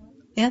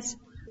 Yes?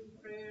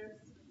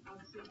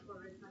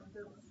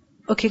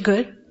 Okay,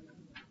 good.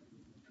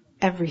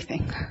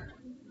 Everything.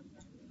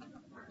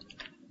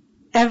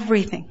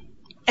 Everything.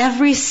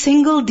 Every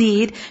single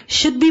deed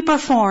should be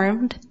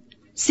performed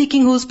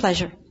seeking whose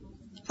pleasure?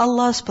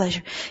 Allah's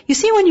pleasure. You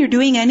see, when you're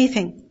doing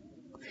anything,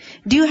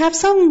 do you have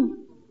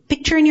some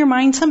picture in your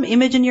mind, some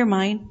image in your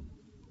mind?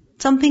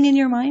 Something in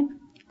your mind?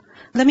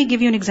 Let me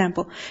give you an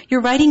example.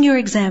 You're writing your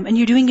exam and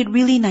you're doing it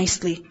really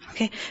nicely.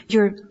 Okay?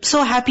 You're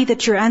so happy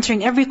that you're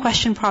answering every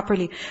question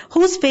properly.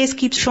 Whose face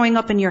keeps showing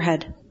up in your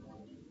head?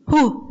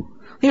 Who?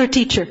 Your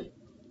teacher.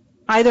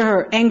 Either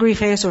her angry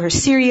face or her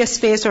serious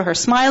face or her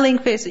smiling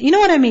face. You know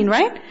what I mean,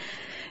 right?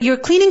 You're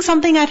cleaning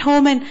something at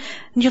home and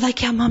you're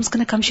like, yeah, mom's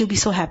gonna come, she'll be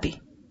so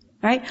happy.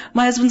 Right?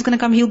 My husband's gonna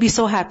come, he'll be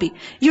so happy.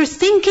 You're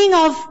thinking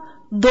of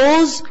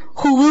those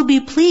who will be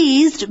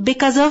pleased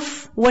because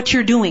of what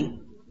you're doing.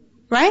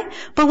 Right?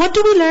 But what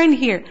do we learn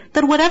here?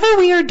 That whatever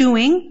we are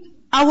doing,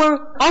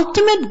 our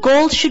ultimate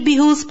goal should be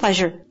whose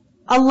pleasure?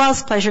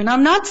 Allah's pleasure. Now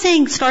I'm not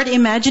saying start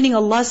imagining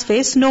Allah's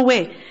face. No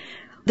way.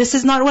 This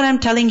is not what I'm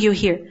telling you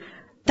here.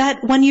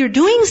 That when you're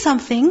doing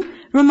something,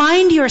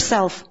 remind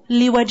yourself,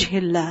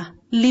 liwajhillah,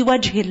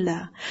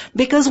 liwajhillah.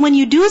 Because when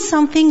you do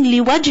something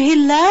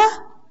liwajhillah,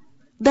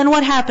 then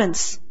what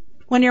happens?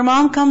 When your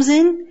mom comes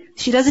in,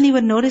 she doesn't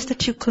even notice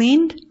that you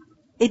cleaned,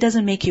 it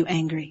doesn't make you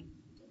angry.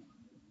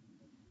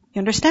 You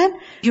understand?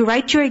 You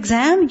write your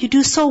exam, you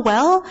do so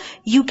well,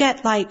 you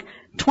get like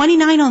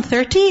 29 on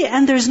 30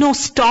 and there's no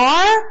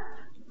star,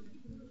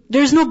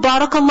 there's no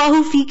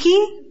barakallahu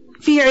fiki,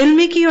 fi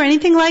ilmiki or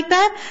anything like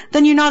that,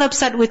 then you're not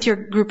upset with your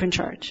group in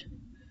charge.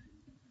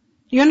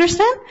 You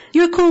understand?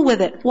 You're cool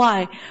with it.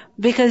 Why?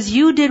 Because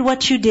you did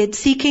what you did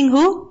seeking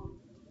who?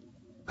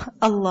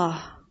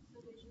 Allah.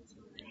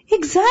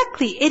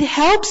 Exactly. It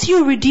helps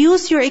you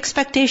reduce your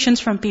expectations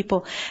from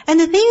people. And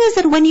the thing is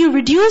that when you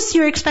reduce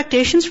your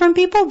expectations from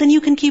people, then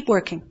you can keep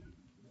working.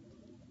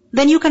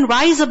 Then you can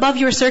rise above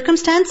your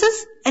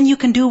circumstances and you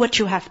can do what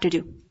you have to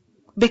do.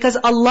 Because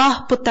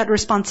Allah put that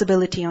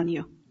responsibility on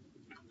you.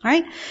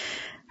 Right?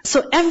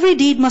 So every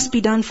deed must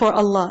be done for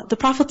Allah. The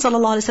Prophet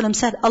ﷺ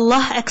said,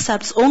 Allah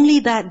accepts only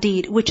that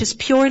deed which is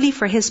purely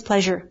for His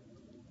pleasure.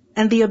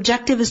 And the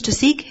objective is to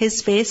seek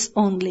His face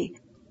only.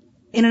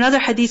 In another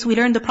hadith we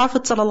learned the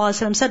Prophet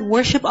ﷺ said,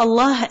 worship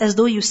Allah as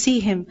though you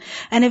see Him.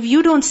 And if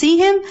you don't see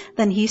Him,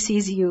 then He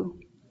sees you.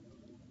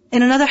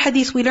 In another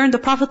hadith we learned the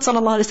Prophet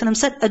ﷺ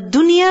said,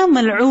 الدنيا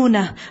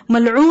ملعونة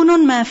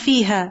ملعون ما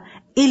فيها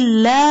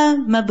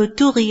إلا ما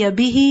ابتغي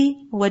به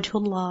وجه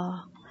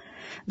الله.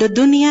 The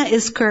dunya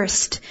is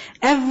cursed.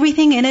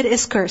 Everything in it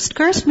is cursed.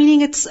 Cursed meaning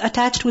it's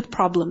attached with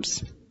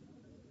problems.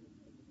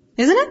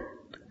 Isn't it?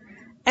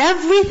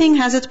 Everything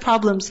has its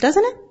problems,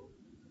 doesn't it?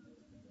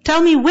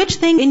 Tell me which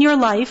thing in your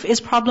life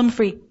is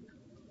problem-free?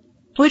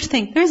 Which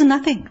thing? There is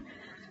nothing.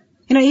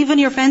 Even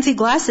your fancy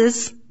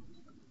glasses,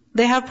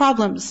 they have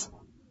problems.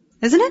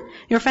 Isn't it?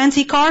 Your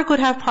fancy car could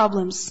have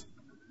problems.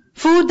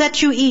 Food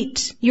that you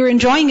eat, you're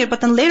enjoying it,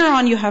 but then later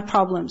on you have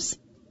problems.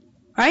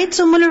 Right?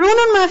 So, مَلْعُونٌ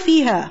مَا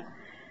فِيهَا.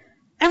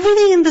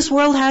 Everything in this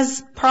world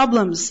has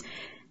problems.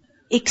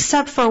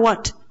 Except for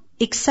what?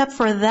 Except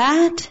for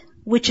that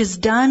which is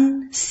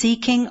done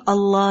seeking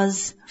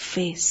Allah's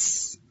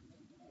face.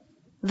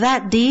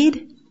 That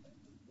deed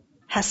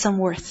has some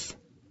worth.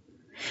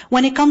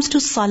 When it comes to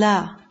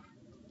salah,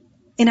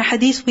 in a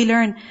hadith we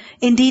learn,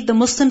 indeed the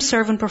Muslim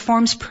servant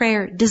performs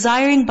prayer,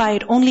 desiring by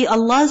it only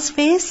Allah's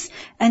face,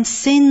 and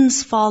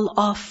sins fall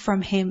off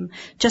from him,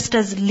 just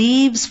as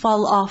leaves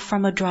fall off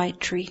from a dried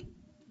tree.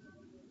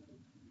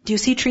 Do you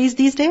see trees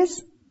these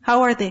days?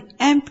 How are they?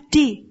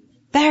 Empty,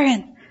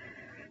 barren.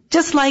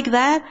 Just like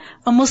that,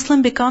 a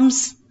Muslim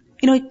becomes,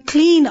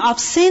 clean of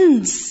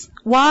sins.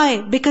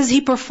 Why? Because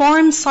he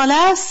performs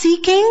salah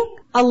seeking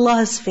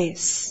Allah's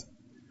face.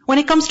 When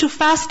it comes to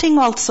fasting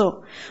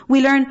also,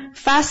 we learn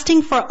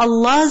fasting for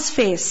Allah's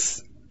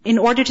face in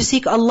order to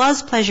seek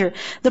Allah's pleasure.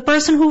 The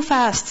person who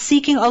fasts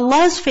seeking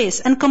Allah's face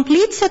and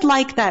completes it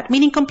like that,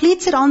 meaning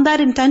completes it on that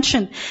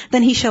intention,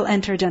 then he shall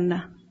enter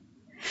Jannah.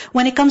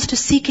 When it comes to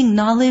seeking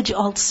knowledge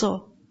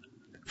also,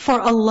 for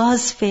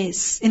Allah's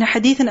face. In a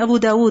hadith in Abu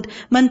Dawood,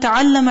 مَنْ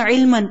تَعَلَّمَ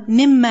عِلْمًا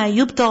مِمَّا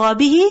يُبْتَغَى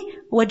بِهِ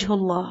وَجْهُ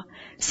اللَّهِ.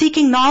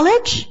 Seeking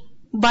knowledge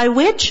by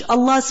which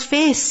Allah's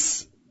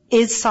face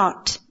is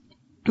sought.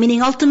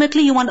 Meaning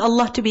ultimately you want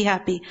Allah to be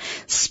happy.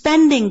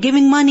 Spending,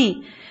 giving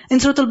money. In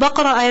Surah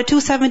Al-Baqarah, ayah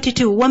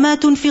 272, وَمَا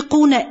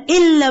تُنْفِقُونَ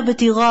إِلَّا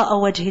ابْتِغَاءَ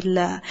وَجْهِ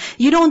اللَّهِ.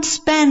 You don't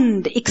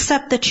spend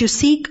except that you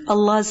seek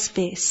Allah's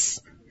face.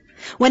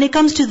 When it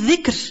comes to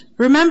dhikr,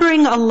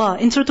 remembering Allah,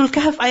 in Surah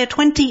Al-Kahf, ayah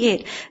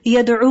 28,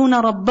 يَدْعُونَ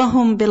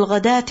رَبَّهُمْ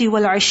بِالْغَدَاةِ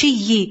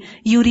وَالْعَشِيِّ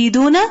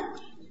يُرِيدُونَ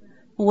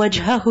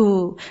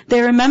وَجْهَهُ.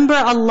 They remember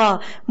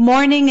Allah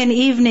morning and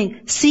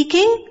evening,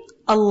 seeking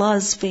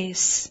Allah's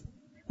face.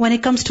 When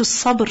it comes to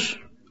sabr,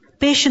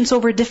 patience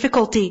over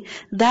difficulty,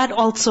 that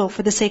also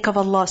for the sake of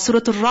Allah.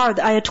 Surah Al-Ra'd,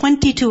 ayah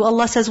 22,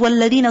 Allah says,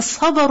 وَالَّذِينَ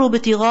صَبَرُوا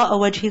بِتِغَاءَ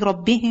وَجْهِ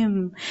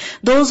رَبِّهِمْ.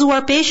 Those who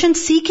are patient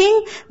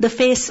seeking the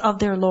face of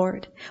their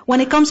Lord. When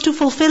it comes to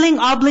fulfilling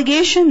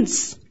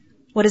obligations,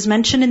 what is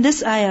mentioned in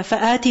this ayah,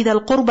 فَآتِ ذَا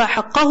الْقُرْبَ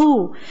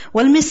حَقَّهُ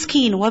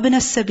وَالْمِسْكِينَ وَابْنَ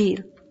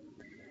السَّبِيلِ.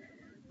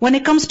 When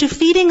it comes to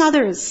feeding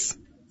others,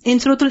 in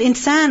Surah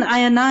Al-Insan,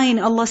 ayah 9,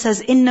 Allah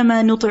says,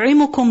 إِنَّمَا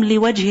نُطْعِمُكُمْ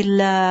لِوَجْهِ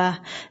اللَّهِ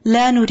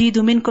لَا نُرِيدُ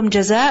مِنْكُمْ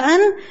جَزَاءً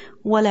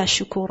وَلَا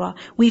شُكُورًا.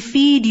 We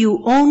feed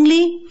you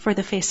only for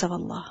the face of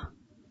Allah.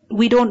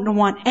 We don't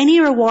want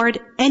any reward,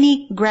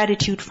 any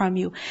gratitude from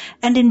you.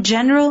 And in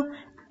general,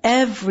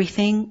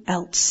 everything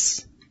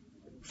else.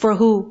 For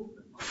who?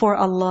 For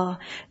Allah.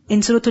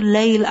 In Surah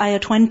Al-Layl, ayah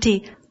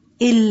 20,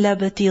 إِلَّا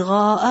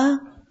ابْتِغَاءَ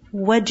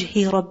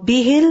وَجْهِ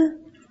رَبِّهِ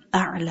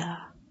الْأَعْلَى.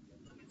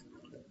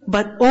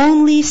 But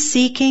only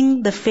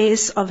seeking the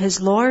face of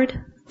his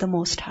Lord, the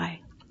Most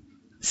High.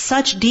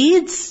 Such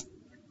deeds,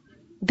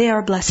 they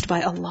are blessed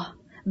by Allah.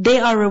 They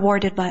are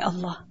rewarded by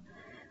Allah.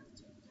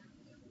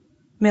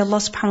 May Allah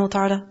subhanahu wa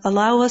ta'ala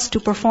allow us to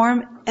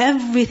perform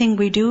everything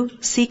we do,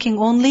 seeking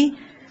only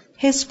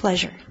His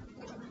pleasure,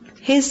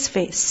 His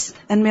face.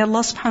 And may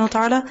Allah subhanahu wa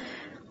ta'ala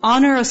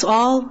honor us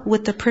all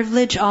with the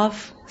privilege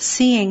of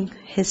seeing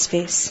His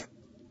face.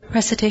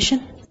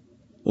 Recitation.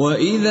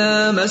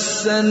 وَإِذَا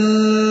مَسَّ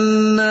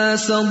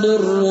النَّاسَ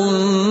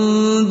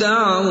ضُرٌّ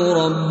دَعَوْا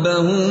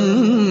رَبَّهُم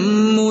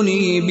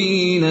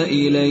مُنِيبِينَ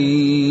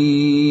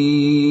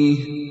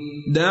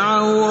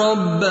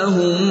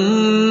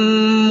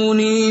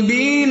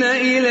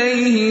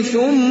إِلَيْهِ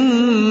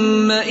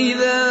ثُمَّ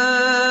إِذَا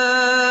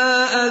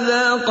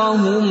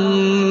أَذَاقَهُم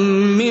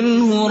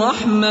مِّنْهُ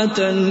رَحْمَةً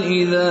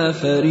إِذَا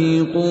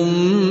فَرِيقٌ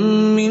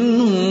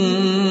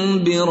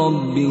مِّنْهُم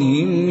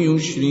بِرَبِّهِمْ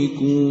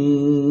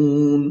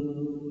يُشْرِكُونَ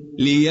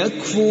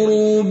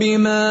لِيَكْفُرُوا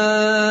بِمَا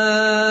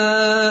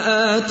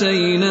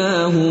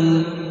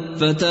آتَيْنَاهُمْ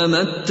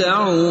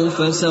فَتَمَتَّعُوا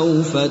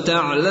فَسَوْفَ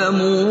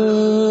تَعْلَمُونَ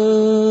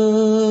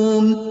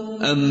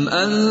أَمْ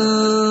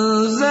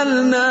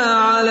أَنزَلْنَا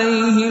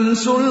عَلَيْهِمْ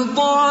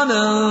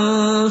سُلْطَانًا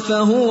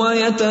فَهُوَ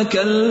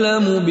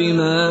يَتَكَلَّمُ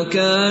بِمَا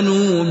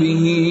كَانُوا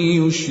بِهِ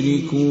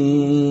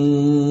يُشْرِكُونَ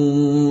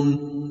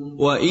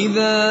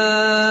وَإِذَا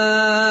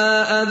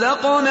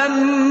أَذَقْنَا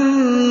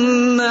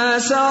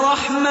النَّاسَ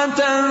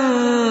رَحْمَةً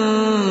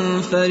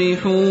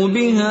فَرِحُوا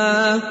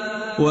بِهَا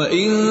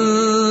وَإِن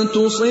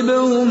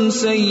تُصِبْهُمْ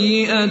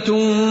سَيِّئَةٌ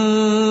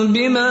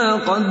بِمَا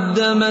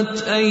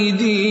قَدَّمَتْ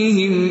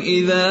أَيْدِيهِمْ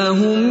إِذَا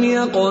هُمْ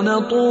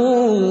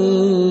يَقْنَطُونَ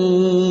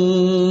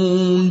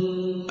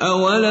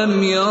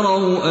أَوَلَمْ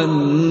يَرَوْا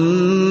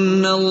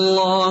أَنَّ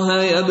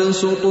اللَّهَ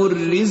يَبْسُطُ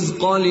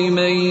الرِّزْقَ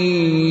لِمَن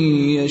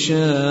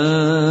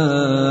يَشَاءُ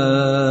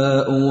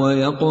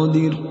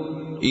وَيَقْدِرُ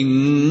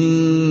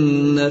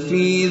إِنَّ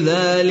فِي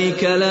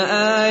ذَلِكَ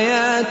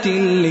لَآيَاتٍ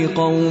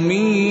لِقَوْمٍ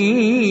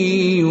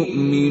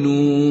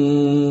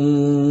يُؤْمِنُونَ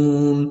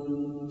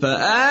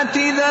فَآتِ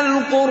ذَا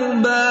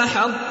الْقُرْبَى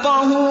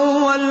حَقَّهُ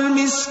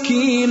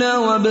وَالْمِسْكِينَ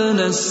وَابْنَ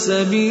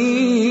السَّبِيلِ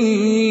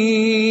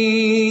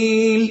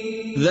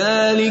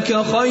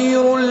ذَلِكَ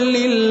خَيْرٌ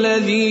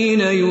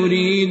لِّلَّذِينَ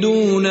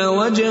يُرِيدُونَ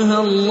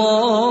وَجْهَ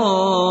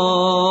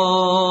اللَّهِ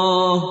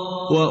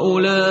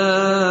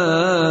وَأُولَٰئِكَ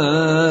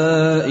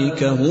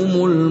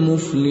هُمُ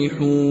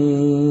الْمُفْلِحُونَ